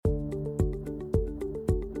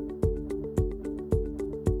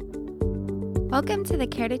Welcome to the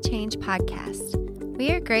Care to Change podcast. We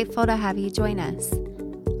are grateful to have you join us.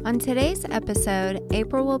 On today's episode,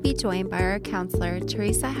 April will be joined by our counselor,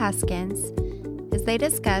 Teresa Haskins, as they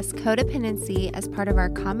discuss codependency as part of our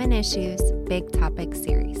Common Issues Big Topic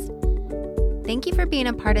series. Thank you for being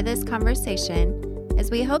a part of this conversation, as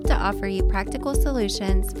we hope to offer you practical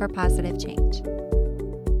solutions for positive change.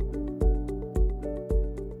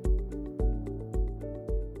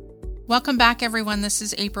 Welcome back, everyone. This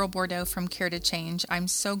is April Bordeaux from Care to Change. I'm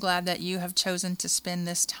so glad that you have chosen to spend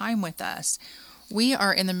this time with us. We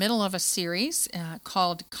are in the middle of a series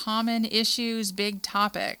called Common Issues, Big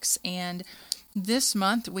Topics. And this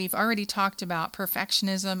month, we've already talked about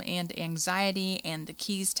perfectionism and anxiety and the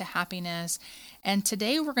keys to happiness. And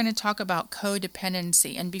today, we're going to talk about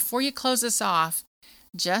codependency. And before you close this off,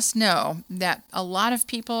 just know that a lot of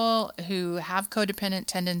people who have codependent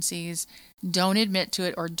tendencies don't admit to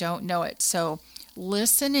it or don't know it. So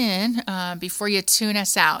listen in before you tune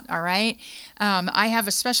us out, all right? I have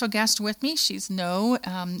a special guest with me. She's no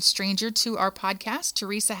stranger to our podcast,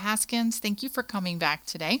 Teresa Haskins. Thank you for coming back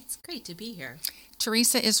today. It's great to be here.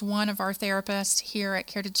 Teresa is one of our therapists here at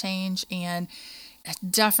Care to Change, and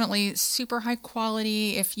definitely super high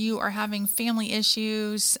quality. If you are having family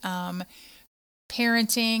issues,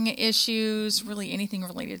 parenting issues, really anything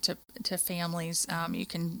related to families, you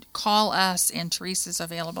can call us, and Teresa's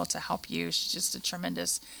available to help you. She's just a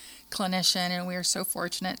tremendous clinician, and we are so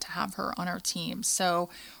fortunate to have her on our team. So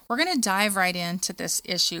we're going to dive right into this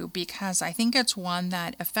issue because I think it's one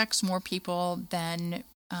that affects more people than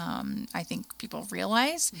I think people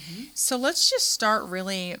realize. Mm-hmm. So let's just start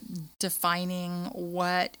really defining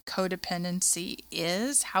what codependency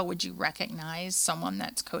is. How would you recognize someone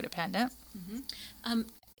that's codependent? Mm-hmm.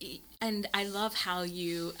 And I love how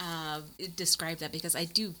you describe that, because I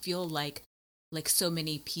do feel like so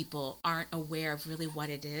many people aren't aware of really what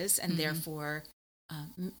it is, and mm-hmm. therefore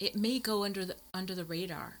it may go under the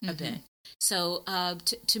radar a bit. So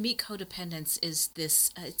to me, codependence is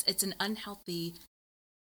this. It's an unhealthy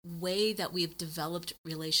way that we've developed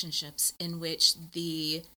relationships in which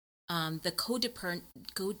the codependent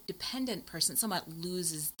person somewhat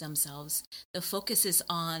loses themselves. The focus is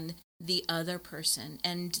on the other person,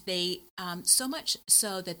 and they so much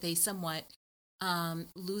so that they somewhat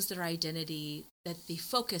lose their identity, that the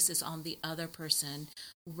focus is on the other person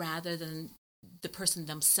rather than the person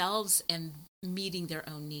themselves and meeting their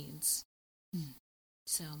own needs.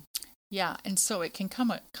 So yeah, and so it can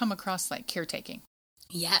come across like caretaking.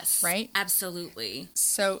 Yes. Right? Absolutely.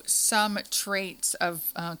 So some traits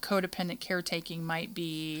of codependent caretaking might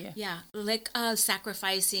be... Yeah, like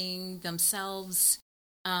sacrificing themselves.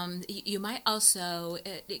 You might also...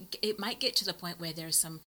 It might get to the point where there's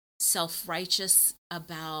some self-righteous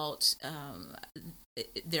about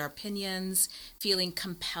their opinions, feeling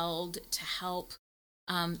compelled to help,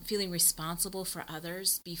 feeling responsible for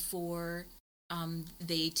others before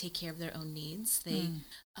they take care of their own needs.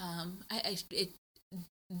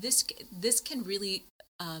 This can really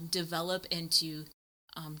develop into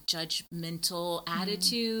judgmental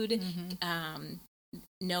attitude,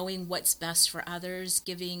 knowing what's best for others,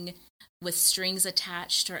 giving with strings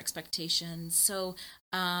attached to expectations. So,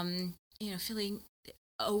 feeling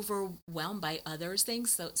overwhelmed by others'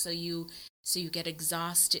 things. So you get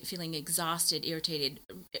exhausted, feeling exhausted, irritated.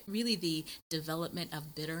 Really, the development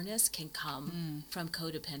of bitterness can come from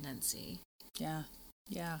codependency. Yeah.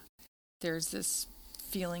 There's this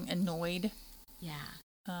feeling annoyed. Yeah.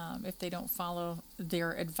 If they don't follow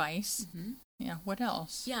their advice. Mm-hmm. Yeah. What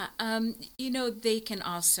else? Yeah. They can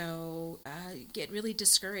also get really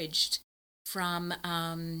discouraged from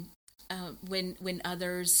when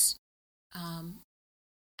others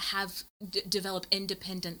have develop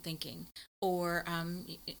independent thinking, or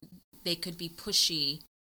they could be pushy,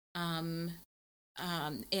 and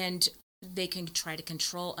they can try to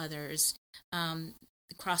control others.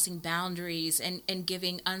 Crossing boundaries and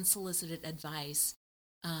giving unsolicited advice,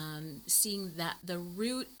 seeing that the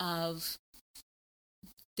root of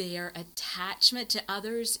their attachment to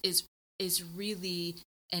others is really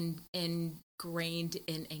ingrained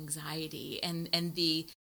in anxiety and the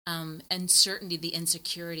uncertainty, the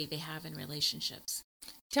insecurity they have in relationships.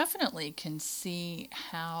 Definitely can see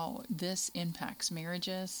how this impacts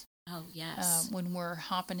marriages. Oh, yes. When we're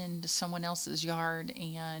hopping into someone else's yard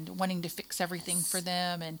and wanting to fix everything for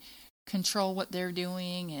them and control what they're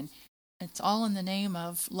doing. And it's all in the name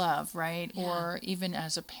of love, right? Yeah. Or even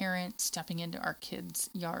as a parent, stepping into our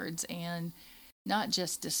kids' yards and not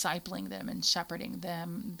just discipling them and shepherding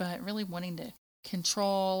them, but really wanting to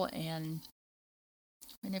control. And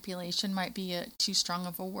manipulation might be too strong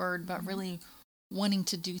of a word, but really wanting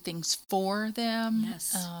to do things for them,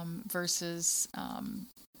 Yes. versus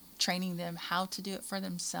training them how to do it for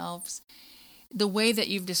themselves. The way that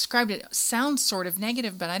you've described it sounds sort of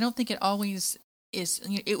negative, but I don't think it always is.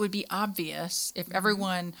 It would be obvious if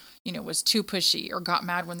everyone, was too pushy or got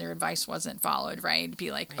mad when their advice wasn't followed, right? It'd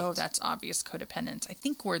be like, oh, that's obvious codependence. I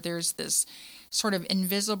think where there's this sort of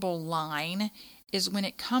invisible line is when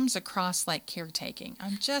it comes across like caretaking.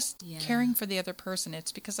 I'm just caring for the other person.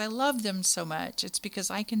 It's because I love them so much. It's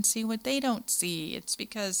because I can see what they don't see. It's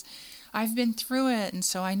because I've been through it, and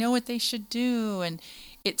so I know what they should do. And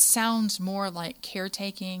it sounds more like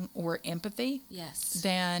caretaking or empathy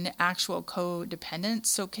than actual codependence.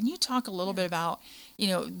 So can you talk a little bit about,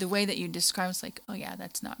 the way that you describe it's like, oh yeah,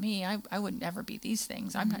 that's not me. I would never be these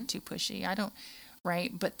things. I'm not too pushy. I don't,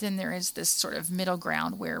 right? But then there is this sort of middle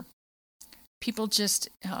ground where people just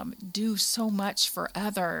do so much for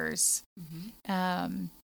others. And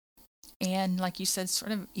like you said,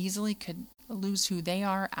 sort of easily could lose who they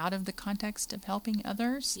are out of the context of helping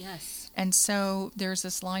others. Yes. And so there's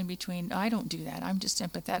this line between, I don't do that. I'm just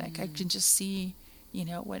empathetic. I can just see,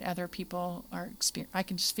 what other people are experiencing. I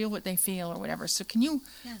can just feel what they feel or whatever. So can you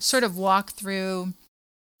sort of walk through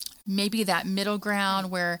maybe that middle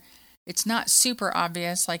ground where it's not super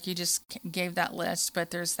obvious, like you just gave that list,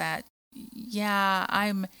 but there's that,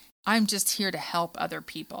 I'm just here to help other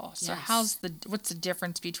people. So what's the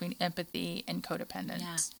difference between empathy and codependence?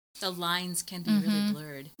 Yeah. The lines can be really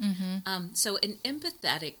blurred. So an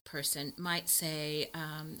empathetic person might say,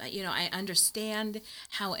 I understand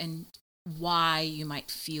how and why you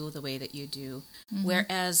might feel the way that you do.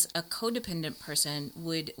 Whereas a codependent person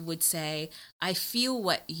would say, I feel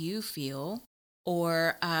what you feel,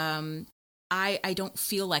 or I don't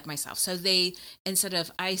feel like myself. So they, instead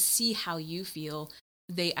of I see how you feel,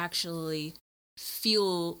 they actually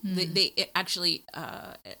feel, they actually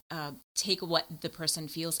take what the person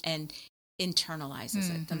feels and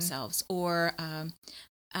internalizes it themselves. Or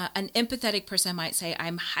an empathetic person might say,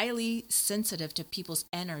 I'm highly sensitive to people's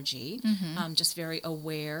energy, just very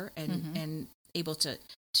aware and able to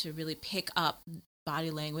really pick up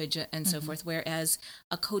body language and so forth. Whereas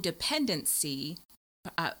a codependency,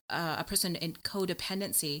 a person in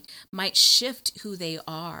codependency might shift who they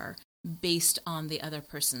are based on the other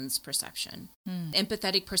person's perception.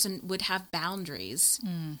 Empathetic person would have boundaries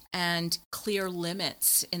and clear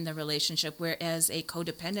limits in the relationship, whereas a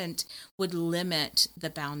codependent would limit the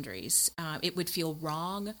boundaries. It would feel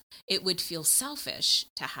wrong. It would feel selfish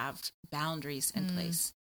to have boundaries in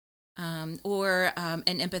place. Or an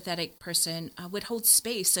empathetic person would hold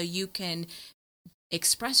space so you can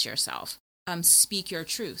express yourself. Speak your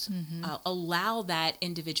truth, allow that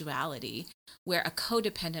individuality, where a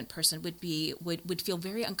codependent person would feel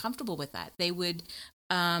very uncomfortable with that. They would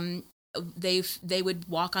they would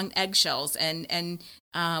walk on eggshells and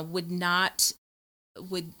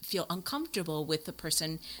would feel uncomfortable with the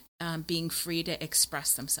person being free to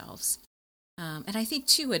express themselves. And I think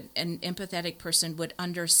too, an empathetic person would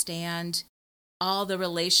understand all the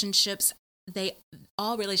relationships.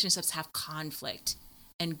 All relationships have conflict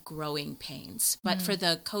and growing pains. But for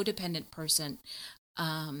the codependent person,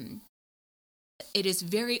 it is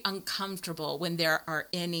very uncomfortable when there are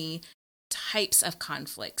any types of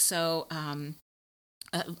conflict. So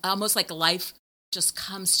almost like life just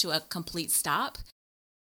comes to a complete stop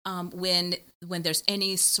when there's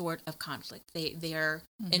any sort of conflict. They are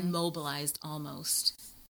immobilized almost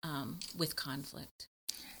with conflict.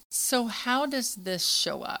 So how does this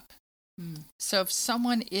show up? So if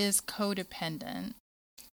someone is codependent,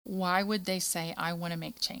 why would they say, I want to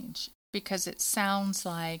make change? Because it sounds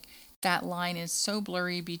like that line is so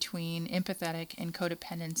blurry between empathetic and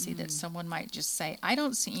codependency that someone might just say, I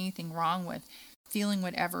don't see anything wrong with feeling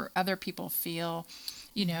whatever other people feel,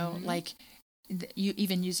 like you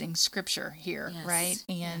even using scripture here, right?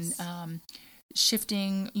 And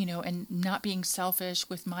shifting, and not being selfish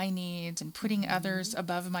with my needs and putting others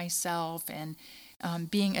above myself, and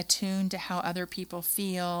being attuned to how other people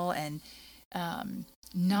feel, and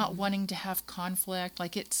not wanting to have conflict.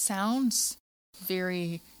 Like, it sounds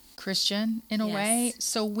very Christian in a way.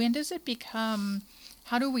 So when does it become,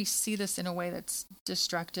 how do we see this in a way that's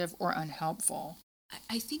destructive or unhelpful?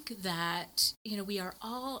 I think that, we are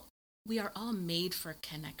all made for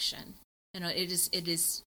connection. It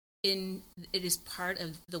is part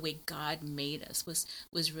of the way God made us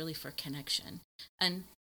was really for connection. And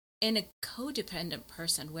in a codependent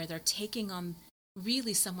person, where they're taking on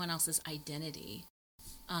really someone else's identity,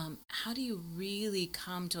 how do you really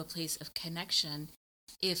come to a place of connection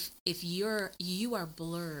if you are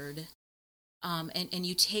blurred, and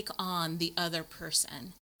you take on the other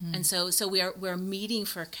person? And so we're meeting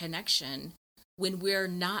for connection when we're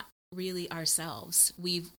not really ourselves.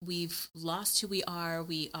 We've lost who we are.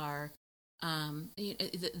 We are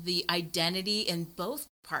the identity in both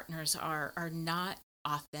partners are not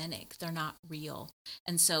authentic. They're not real,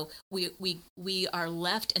 and so we are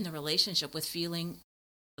left in the relationship with feeling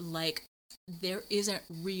like there isn't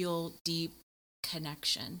real deep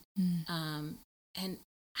connection. And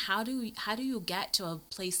how do you get to a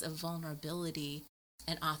place of vulnerability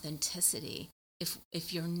and authenticity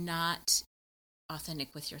if you're not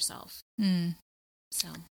authentic with yourself? So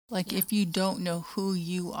if you don't know who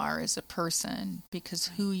you are as a person, because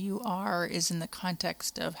who you are is in the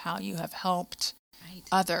context of how you have helped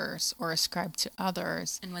others or ascribed to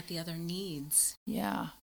others. And what the other needs. Yeah.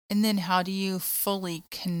 And then how do you fully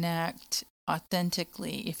connect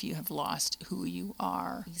authentically if you have lost who you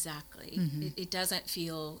are? Exactly. It doesn't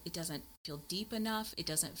feel deep enough. It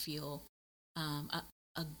doesn't feel,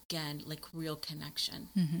 again, like real connection.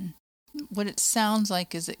 What it sounds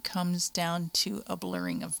like is it comes down to a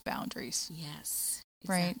blurring of boundaries. Yes,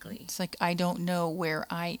 exactly. Right? It's like I don't know where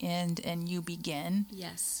I end and you begin.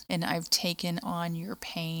 Yes. And I've taken on your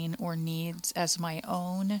pain or needs as my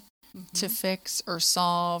own to fix or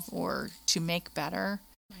solve or to make better,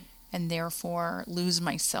 and therefore lose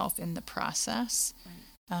myself in the process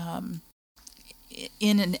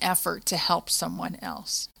in an effort to help someone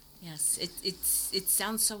else. Yes, it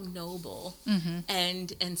sounds so noble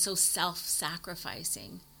and so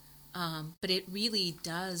self-sacrificing, but it really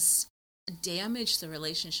does damage the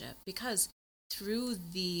relationship, because through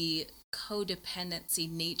the codependency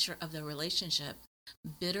nature of the relationship,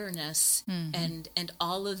 bitterness and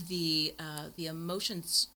all of the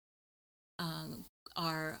emotions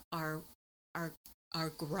are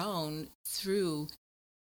grown through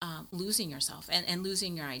losing yourself and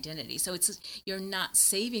losing your identity. So you're not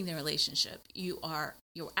saving the relationship. You're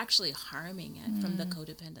actually harming it from the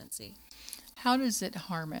codependency. How does it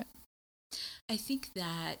harm it? I think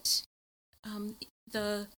that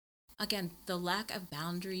the lack of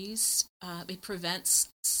boundaries, it prevents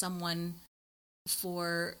someone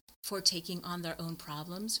for taking on their own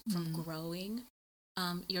problems from growing.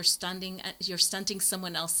 You're stunting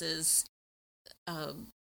someone else's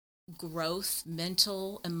growth,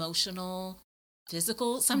 mental, emotional,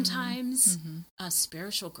 physical, sometimes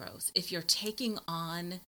spiritual growth. If you're taking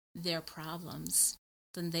on their problems,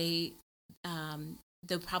 then the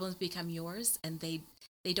problems become yours, and they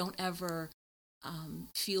don't ever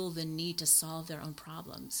feel the need to solve their own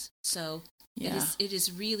problems. So it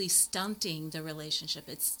is really stunting the relationship.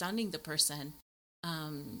 It's stunning the person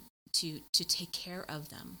to take care of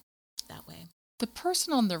them that way. The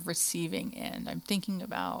person on the receiving end, I'm thinking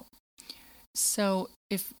about. So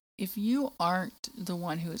if you aren't the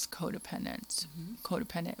one who is codependent,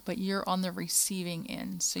 but you're on the receiving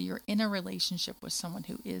end, so you're in a relationship with someone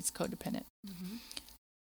who is codependent,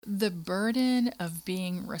 the burden of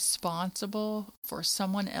being responsible for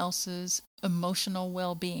someone else's emotional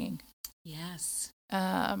well-being,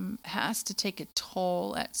 has to take a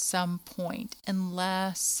toll at some point,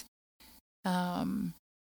 unless,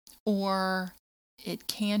 or it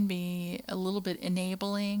can be a little bit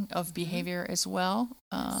enabling of behavior as well.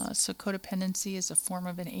 So codependency is a form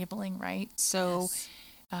of enabling, right? So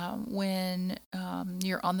when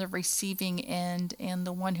you're on the receiving end and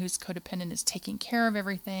the one who's codependent is taking care of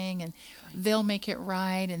everything and they'll make it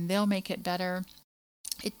right and they'll make it better,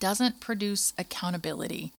 it doesn't produce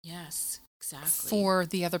accountability. Yes, exactly. For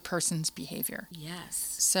the other person's behavior.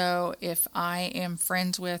 Yes. So if I am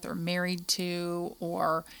friends with or married to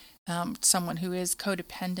or someone who is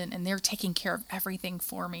codependent and they're taking care of everything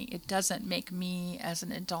for me, it doesn't make me as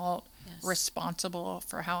an adult responsible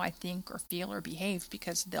for how I think or feel or behave,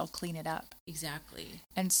 because they'll clean it up. Exactly.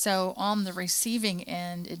 And so on the receiving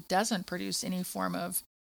end, it doesn't produce any form of,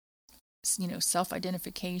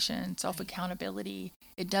 self-identification, self-accountability.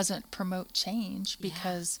 It doesn't promote change,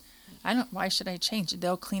 because why should I change?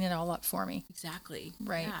 They'll clean it all up for me. Exactly.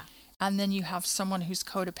 Right. Yeah. And then you have someone who's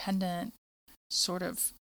codependent, sort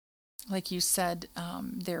of, like you said,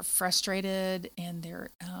 they're frustrated and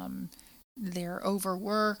they're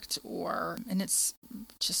overworked, and it's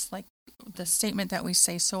just like the statement that we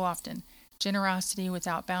say so often: generosity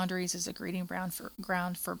without boundaries is a breeding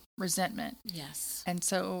ground for resentment. Yes. And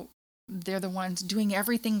so they're the ones doing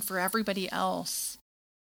everything for everybody else,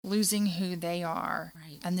 losing who they are,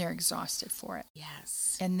 and they're exhausted for it.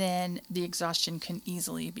 Yes. And then the exhaustion can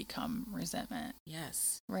easily become resentment.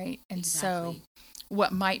 Yes. Right. And exactly. So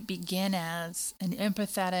what might begin as an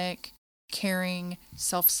empathetic, caring,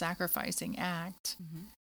 self-sacrificing act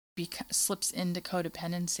slips into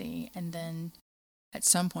codependency, and then at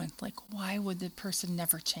some point, like, why would the person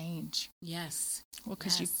never change? Yes. Well,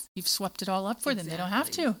 because you've swept it all up for them. They don't have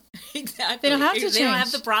to. Exactly. They don't have to change. They don't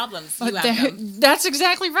have the problems. But You have them. that's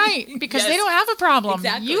exactly right, because they don't have a problem.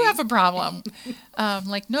 Exactly. You have a problem.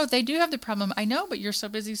 Like, no, they do have the problem. I know, but you're so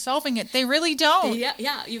busy solving it. They really don't.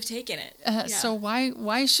 Yeah, you've taken it. So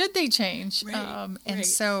why should they change? Right. And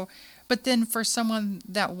so, but then for someone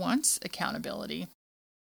that wants accountability,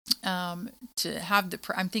 to have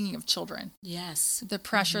I'm thinking of children. Yes. The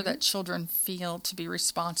pressure that children feel to be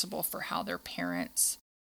responsible for how their parents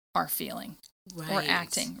are feeling or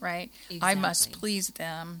acting, right? Exactly. I must please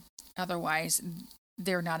them, otherwise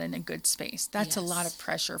they're not in a good space. That's a lot of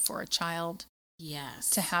pressure for a child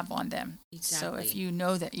to have on them. Exactly. So if you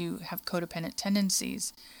know that you have codependent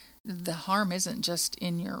tendencies, the harm isn't just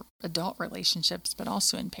in your adult relationships, but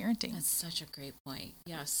also in parenting. That's such a great point.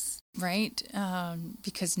 Yes. Right?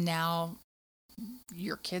 Because now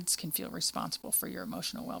your kids can feel responsible for your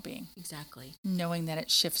emotional well-being. Exactly. Knowing that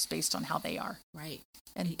it shifts based on how they are. Right.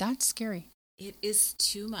 And that's scary. It is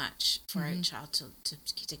too much for a child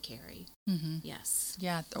to carry. Mm-hmm. Yes.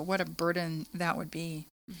 Yeah. What a burden that would be.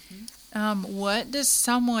 Mm-hmm. What does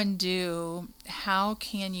someone do? How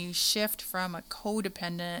can you shift from a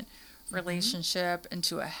codependent relationship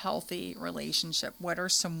into a healthy relationship? What are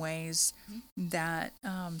some ways that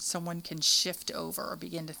someone can shift over or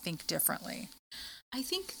begin to think differently? I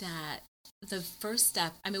think that the first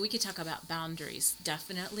step, I mean, we could talk about boundaries,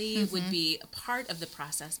 definitely would be a part of the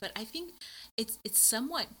process, but I think it's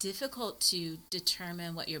somewhat difficult to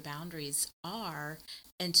determine what your boundaries are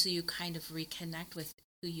until you kind of reconnect with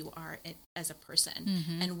who you are as a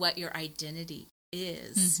person and what your identity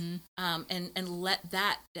is, and let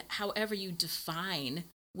that, however you define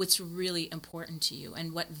what's really important to you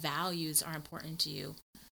and what values are important to you.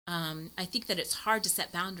 I think that it's hard to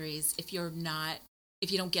set boundaries if you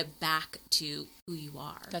don't get back to who you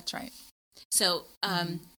are. That's right. So,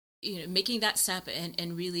 making that step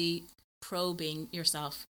and really probing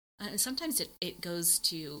yourself. And sometimes it goes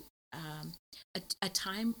to a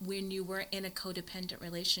time when you were in a codependent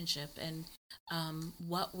relationship, and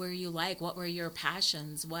what were you like? What were your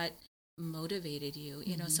passions? What motivated you?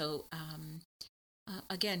 You know, so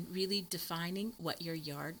again, really defining what your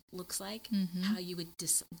yard looks like, how you would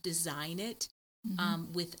design it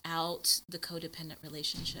without the codependent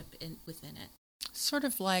relationship within it. Sort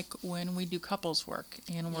of like when we do couples work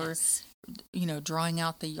and we're, drawing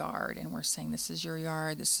out the yard, and we're saying, this is your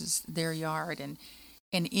yard, this is their yard, and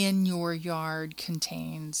in your yard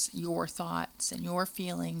contains your thoughts and your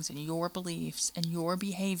feelings and your beliefs and your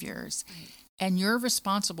behaviors, and you're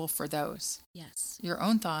responsible for those. Yes. Your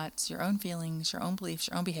own thoughts, your own feelings, your own beliefs,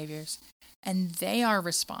 your own behaviors, and they are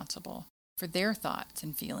responsible for their thoughts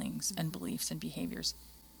and feelings and beliefs and behaviors.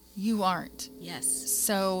 You aren't. Yes.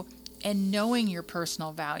 So, and knowing your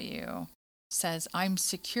personal value says, I'm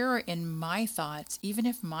secure in my thoughts, even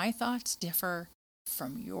if my thoughts differ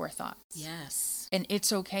from your thoughts. Yes. And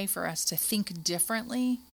it's okay for us to think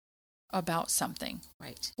differently about something.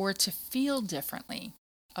 Right. Or to feel differently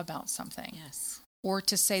about something. Yes. Or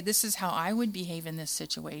to say, this is how I would behave in this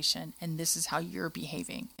situation, and this is how you're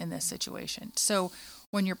behaving in this situation. So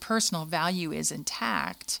when your personal value is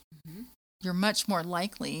intact, you're much more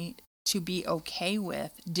likely to be okay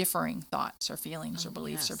with differing thoughts or feelings or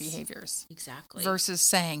beliefs or behaviors. Exactly. Versus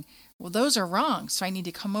saying, well, those are wrong, so I need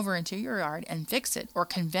to come over into your yard and fix it, or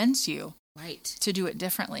convince you to do it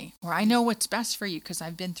differently. Or I know what's best for you because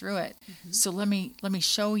I've been through it. So let me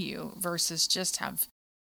show you, versus just have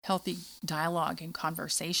healthy dialogue and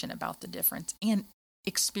conversation about the difference and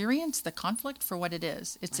experience the conflict for what it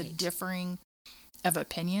is. It's a differing of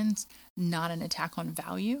opinions, not an attack on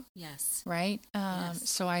value. Yes. Right?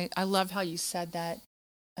 So I love how you said that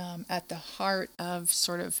at the heart of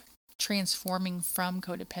sort of transforming from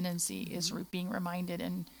codependency is being reminded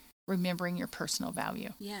and remembering your personal value.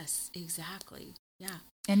 Yes, exactly. Yeah.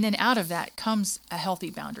 And then out of that comes a healthy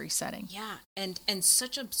boundary setting. Yeah. And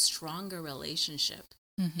such a stronger relationship.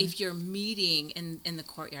 If you're meeting in the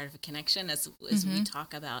courtyard of a connection, as we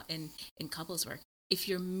talk about in couples work, if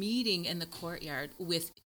you're meeting in the courtyard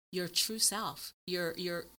with your true self, who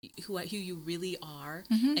you really are,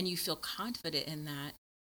 and you feel confident in that,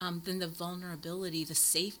 then the vulnerability, the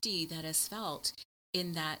safety that is felt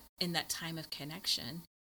in that time of connection,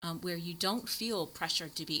 where you don't feel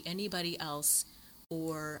pressured to be anybody else,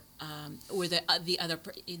 or the other.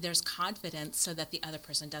 There's confidence so that the other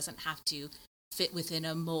person doesn't have to fit within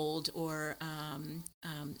a mold or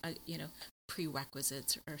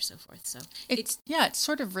prerequisites or so forth. So it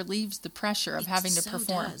sort of relieves the pressure of having to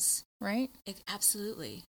perform. Does. Right?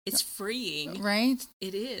 Absolutely. It's freeing. Right?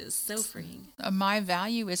 It is so freeing. My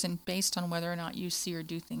value isn't based on whether or not you see or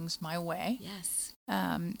do things my way. Yes.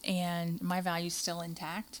 And my value's still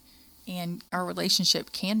intact. And our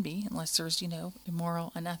relationship can be, unless there's,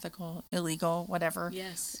 immoral, unethical, illegal, whatever.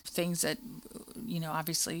 Yes. Things that,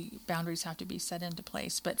 obviously boundaries have to be set into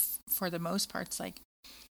place. But for the most part, it's like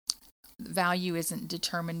value isn't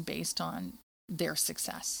determined based on their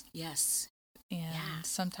success. Yes. And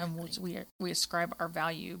sometimes we ascribe our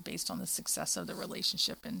value based on the success of the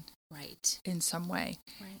relationship in some way.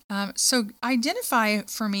 Right. So identify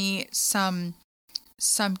for me some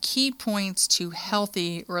key points to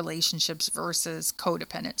healthy relationships versus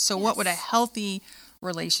codependent. So what would a healthy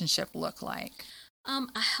relationship look like?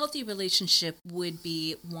 A healthy relationship would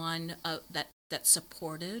be one that's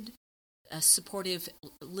supportive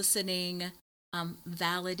listening,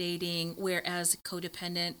 validating, whereas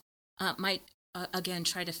codependent might again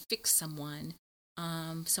try to fix someone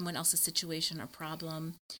else's situation or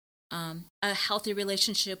problem. A healthy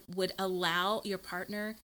relationship would allow your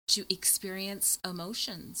partner to experience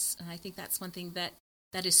emotions, and I think that's one thing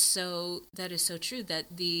that is so true, that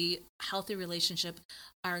the healthy relationship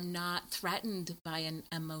are not threatened by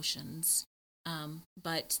emotions,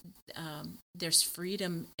 but there's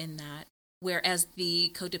freedom in that. Whereas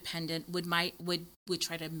the codependent would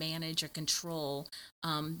try to manage or control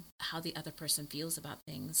how the other person feels about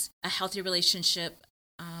things. A healthy relationship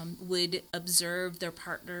would observe their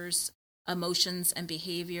partner's emotions and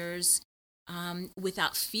behaviors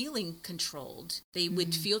without feeling controlled. They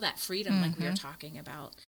would feel that freedom, like we were talking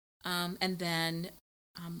about. And then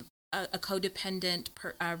a codependent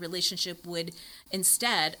relationship would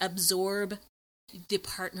instead absorb the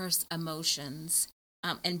partner's emotions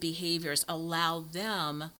and behaviors, allow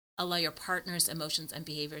your partner's emotions and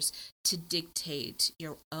behaviors to dictate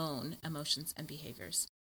your own emotions and behaviors.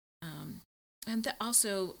 And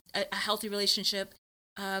also a healthy relationship,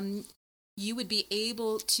 you would be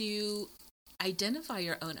able to identify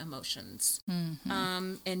your own emotions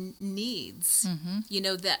and needs.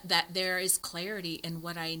 That there is clarity in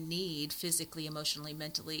what I need physically, emotionally,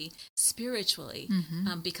 mentally, spiritually,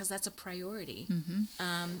 because that's a priority.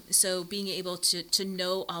 So being able to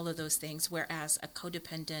know all of those things, whereas a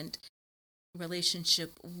codependent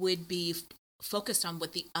relationship would be focused on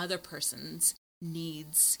what the other person's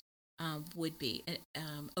needs would be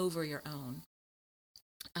over your own.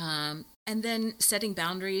 And then setting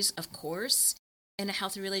boundaries, of course, in a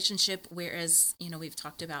healthy relationship, whereas, we've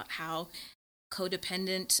talked about how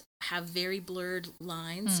codependent have very blurred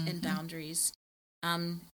lines and boundaries.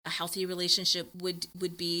 A healthy relationship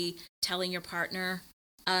would be telling your partner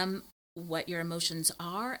what your emotions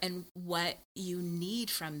are and what you need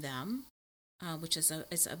from them, which is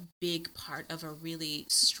a big part of a really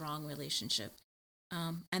strong relationship.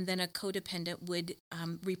 And then a codependent would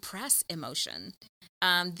repress emotion,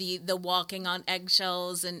 the walking on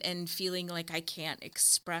eggshells and feeling like I can't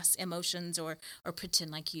express emotions or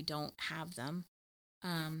pretend like you don't have them.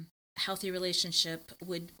 Healthy relationship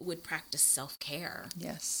would practice self-care.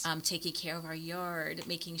 Yes. Taking care of our yard,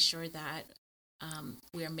 making sure that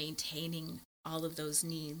we are maintaining all of those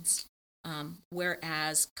needs.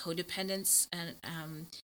 Whereas codependence and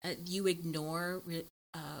you ignore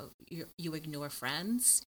you ignore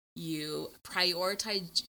friends, you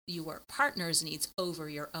prioritize your partner's needs over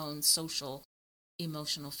your own social,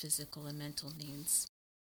 emotional, physical, and mental needs.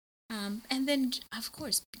 And then, of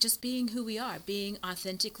course, just being who we are, being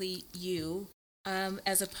authentically you,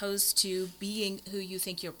 as opposed to being who you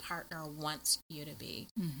think your partner wants you to be.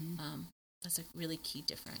 That's a really key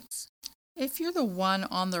difference. If you're the one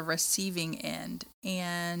on the receiving end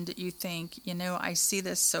and you think, I see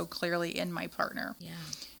this so clearly in my partner,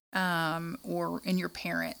 or in your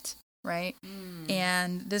parent, right?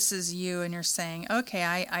 And this is you, and you're saying, okay,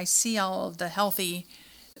 I see all of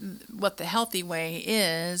what the healthy way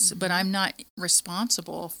is, but I'm not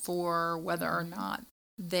responsible for whether or not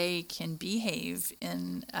they can behave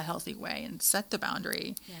in a healthy way and set the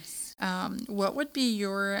boundary. Yes. What would be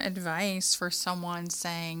your advice for someone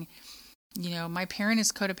saying, my parent is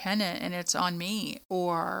codependent and it's on me,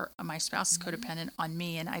 or my spouse is codependent on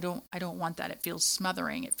me and I don't want that. It feels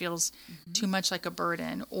smothering. It feels too much like a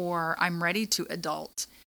burden, or I'm ready to adult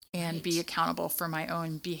and be accountable for my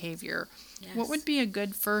own behavior. Yes. What would be a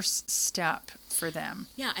good first step for them?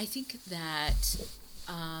 Yeah, I think that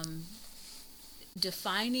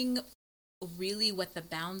defining really what the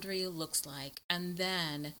boundary looks like, and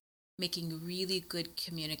then making really good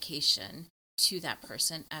communication to that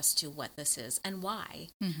person as to what this is and why.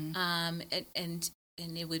 And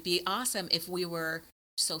it would be awesome if we were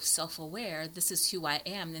so self-aware, this is who I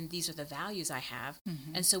am, and these are the values I have.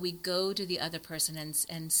 And so we go to the other person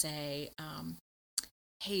and say,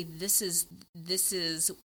 hey, this is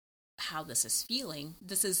how this is feeling.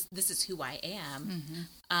 This is who I am.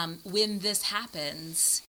 When this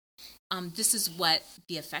happens, this is what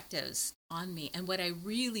the effect is on me, and what I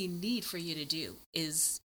really need for you to do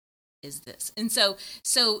is this. And so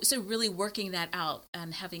really working that out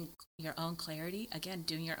and having your own clarity, again,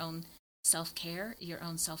 doing your own self-care, your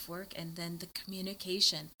own self-work, and then the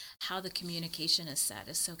communication, how the communication is set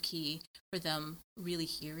is so key for them really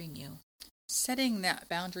hearing you. Setting that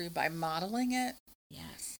boundary by modeling it.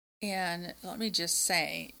 Yes. And let me just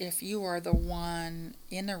say, if you are the one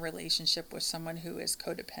in a relationship with someone who is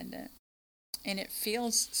codependent, and it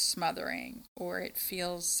feels smothering, or it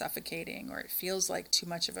feels suffocating, or it feels like too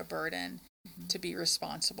much of a burden to be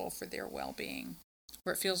responsible for their well-being,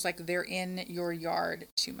 or it feels like they're in your yard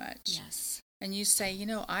too much. Yes. And you say,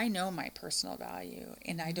 I know my personal value,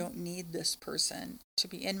 and I don't need this person to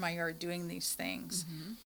be in my yard doing these things.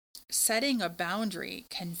 Setting a boundary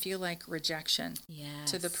can feel like rejection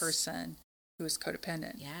to the person who is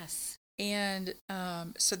codependent. Yes. And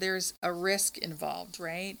so there's a risk involved,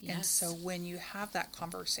 right? Yes. And so when you have that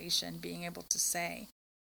conversation, being able to say,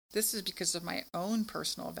 this is because of my own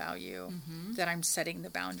personal value that I'm setting the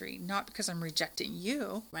boundary, not because I'm rejecting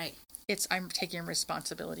you. Right. It's I'm taking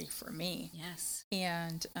responsibility for me. Yes.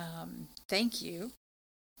 And thank you.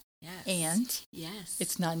 Yes. And yes,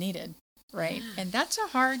 it's not needed. Right. Yeah. And that's a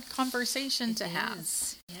hard conversation to have.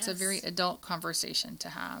 Yes. It's a very adult conversation to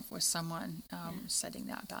have with someone setting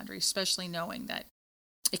that boundary, especially knowing that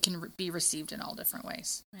it can be received in all different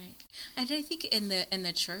ways. Right. And I think in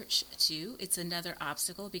the church too, it's another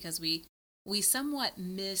obstacle because we somewhat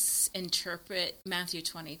misinterpret Matthew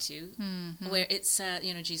 22, where it's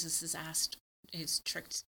Jesus is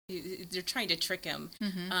tricked. They're trying to trick him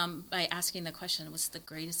by asking the question, what's the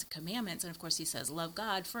greatest commandments? And of course he says, love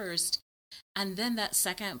God first. And then that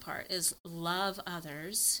second part is love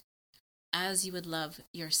others as you would love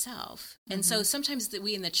yourself. And so sometimes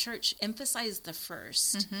we in the church emphasize the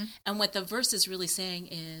first. And what the verse is really saying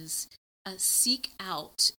is seek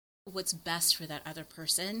out what's best for that other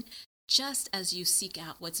person, just as you seek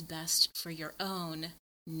out what's best for your own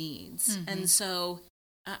needs. And so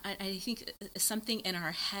I think something in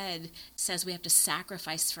our head says we have to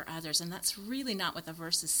sacrifice for others, and that's really not what the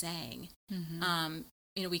verse is saying.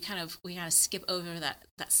 We kind of skip over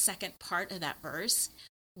that second part of that verse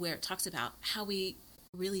where it talks about how we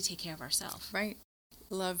really take care of ourselves. Right.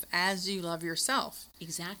 Love as you love yourself.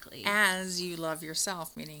 Exactly. As you love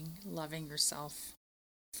yourself, meaning loving yourself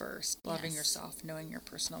first, loving yourself, knowing your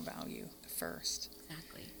personal value first.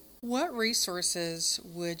 Exactly. What resources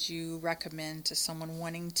would you recommend to someone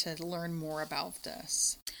wanting to learn more about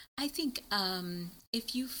this? I think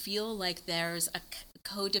if you feel like there's a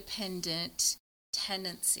codependent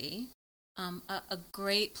tendency, a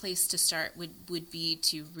great place to start would be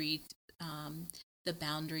to read the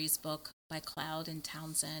Boundaries book by Cloud and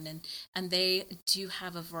Townsend, and they do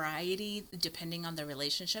have a variety depending on the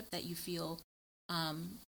relationship that you feel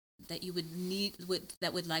that you would need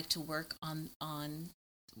that would like to work on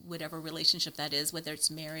whatever relationship that is, whether it's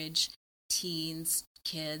marriage, teens,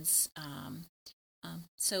 kids.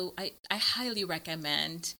 So I highly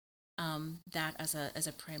recommend that as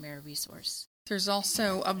a primary resource. There's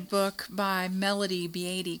also a book by Melody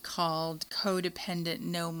Beatty called Codependent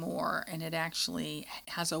No More, and it actually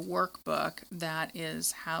has a workbook that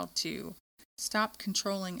is how to stop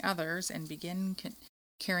controlling others and begin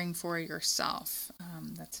caring for yourself.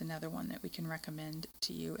 That's another one that we can recommend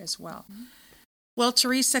to you as well. Well,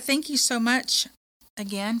 Teresa, thank you so much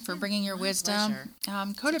again for bringing your wisdom.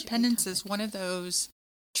 Codependence is one of those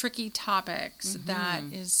tricky topics that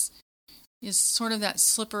is sort of that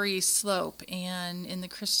slippery slope, and in the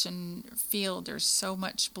Christian field there's so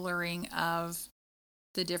much blurring of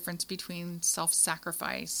the difference between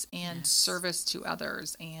self-sacrifice and service to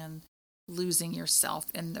others and losing yourself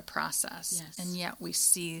in the process. And yet we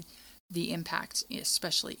see the impact,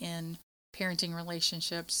 especially in parenting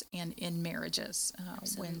relationships and in marriages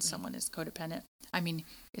when someone is codependent. I mean,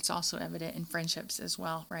 it's also evident in friendships as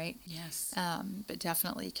well, right? Yes. But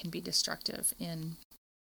definitely can be destructive in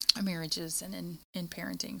marriages and in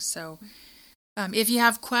parenting. So if you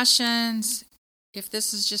have questions, if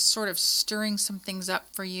this is just sort of stirring some things up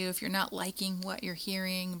for you, if you're not liking what you're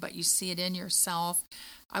hearing, but you see it in yourself,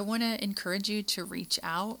 I want to encourage you to reach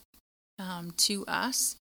out to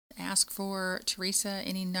us. Ask for Teresa.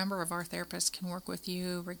 Any number of our therapists can work with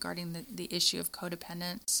you regarding the issue of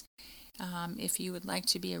codependence. If you would like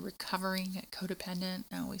to be a recovering codependent,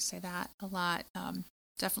 we say that a lot,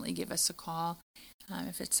 definitely give us a call.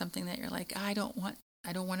 If it's something that you're like, I don't want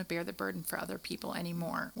to bear the burden for other people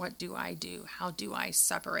anymore. What do I do? How do I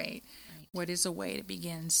separate? Right. What is a way to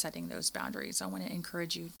begin setting those boundaries? I want to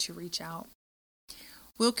encourage you to reach out.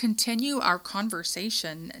 We'll continue our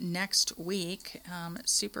conversation next week.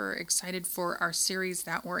 Super excited for our series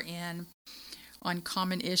that we're in on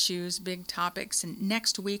common issues, big topics. And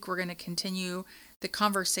next week, we're going to continue the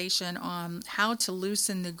conversation on how to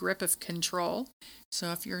loosen the grip of control.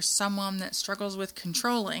 So if you're someone that struggles with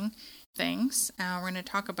controlling things, we're going to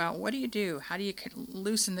talk about what do you do? How do you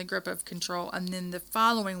loosen the grip of control? And then the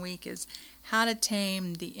following week is how to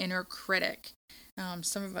tame the inner critic.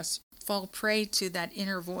 Some of us fall prey to that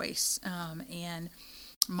inner voice and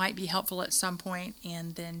might be helpful at some point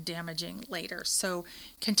and then damaging later. So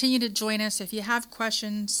continue to join us. If you have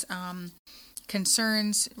questions,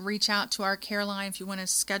 concerns, reach out to our care line. If you want to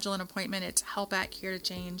schedule an appointment, it's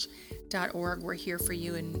help@caretochange.org. We're here for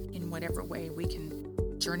you in whatever way we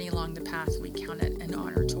can journey along the path. We count it an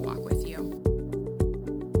honor to walk with you.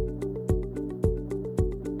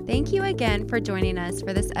 Thank you again for joining us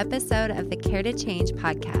for this episode of the Care to Change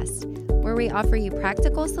podcast, where we offer you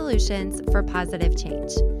practical solutions for positive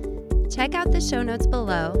change. Check out the show notes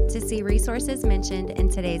below to see resources mentioned in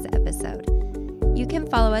today's episode. You can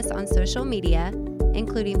follow us on social media,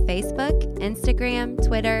 including Facebook, Instagram,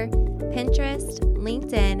 Twitter, Pinterest,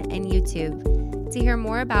 LinkedIn, and YouTube, to hear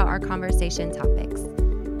more about our conversation topics.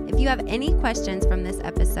 If you have any questions from this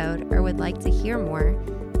episode or would like to hear more,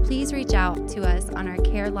 please reach out to us on our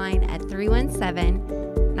care line at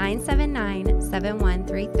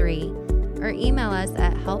 317-979-7133 or email us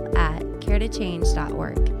at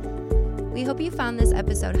help@caretochange.org. We hope you found this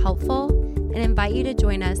episode helpful and invite you to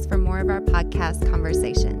join us for more of our podcast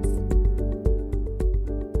conversations.